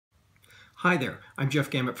Hi there, I'm Jeff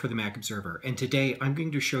Gamet for the Mac Observer, and today I'm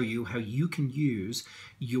going to show you how you can use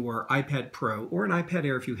your iPad Pro, or an iPad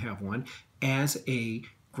Air if you have one, as a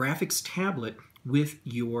graphics tablet with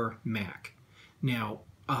your Mac. Now,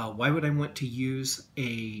 why would I want to use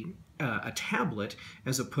a tablet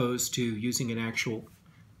as opposed to using an actual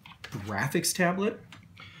graphics tablet?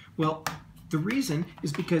 Well, the reason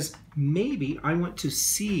is because maybe I want to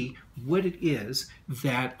see what it is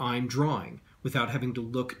that I'm drawing without having to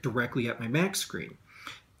look directly at my Mac screen.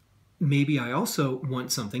 Maybe I also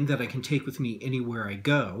want something that I can take with me anywhere I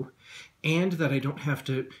go and that I don't have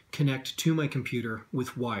to connect to my computer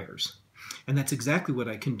with wires. And that's exactly what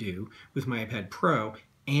I can do with my iPad Pro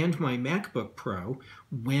and my MacBook Pro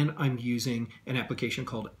when I'm using an application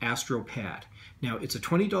called AstroPad. Now, it's a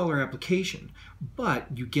 $20 application,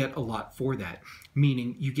 but you get a lot for that,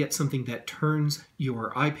 meaning you get something that turns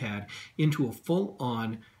your iPad into a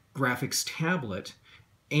full-on graphics tablet,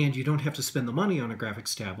 and you don't have to spend the money on a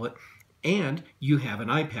graphics tablet, and you have an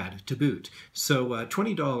iPad to boot. So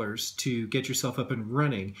 $20 to get yourself up and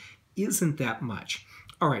running isn't that much.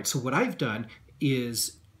 All right, so what I've done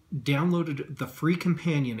is downloaded the free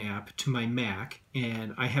companion app to my Mac,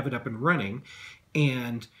 and I have it up and running.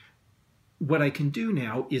 And what I can do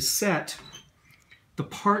now is set the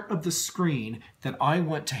part of the screen that I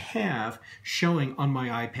want to have showing on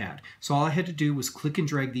my iPad. So all I had to do was click and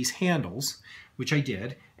drag these handles, which I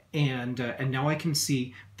did, and now I can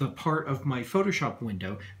see the part of my Photoshop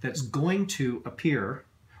window that's going to appear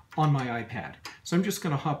on my iPad. So I'm just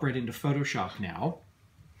going to hop right into Photoshop now,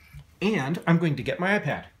 and I'm going to get my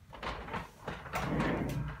iPad.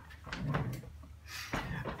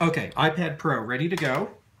 Okay, iPad Pro ready to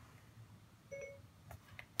go.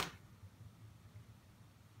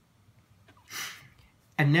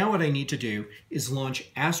 And now what I need to do is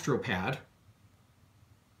launch AstroPad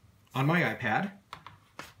on my iPad,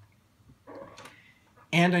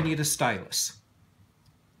 and I need a stylus.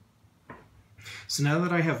 So now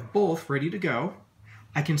that I have both ready to go,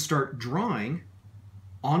 I can start drawing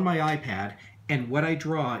on my iPad, and what I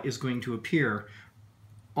draw is going to appear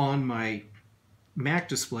on my Mac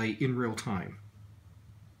display in real time.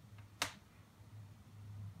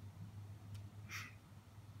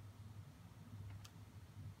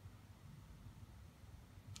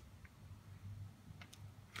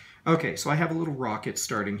 Okay, so I have a little rocket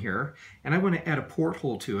starting here, and I want to add a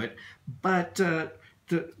porthole to it, but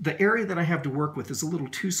the area that I have to work with is a little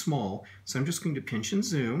too small, so I'm just going to pinch and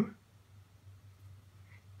zoom.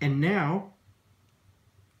 And now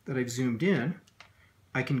that I've zoomed in,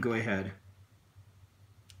 I can go ahead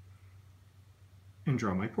and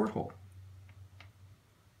draw my porthole.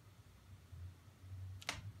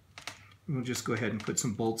 And we'll just go ahead and put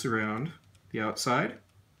some bolts around the outside.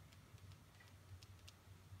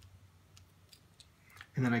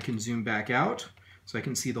 And then I can zoom back out so I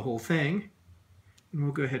can see the whole thing. And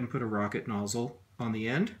we'll go ahead and put a rocket nozzle on the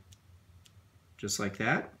end, just like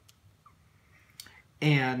that.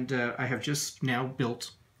 And I have just now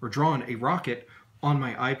built or drawn a rocket on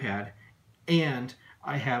my iPad, and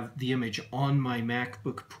I have the image on my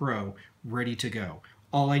MacBook Pro ready to go.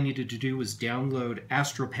 All I needed to do was download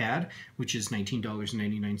AstroPad, which is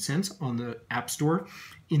 $19.99 on the App Store,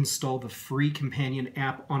 install the free companion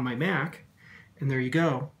app on my Mac, and there you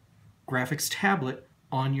go, graphics tablet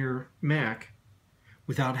on your Mac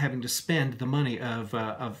without having to spend the money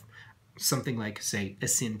of something like, say, a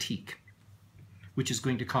Cintiq, which is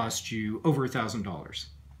going to cost you over $1,000.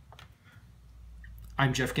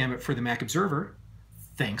 I'm Jeff Gamet for the Mac Observer.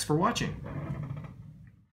 Thanks for watching.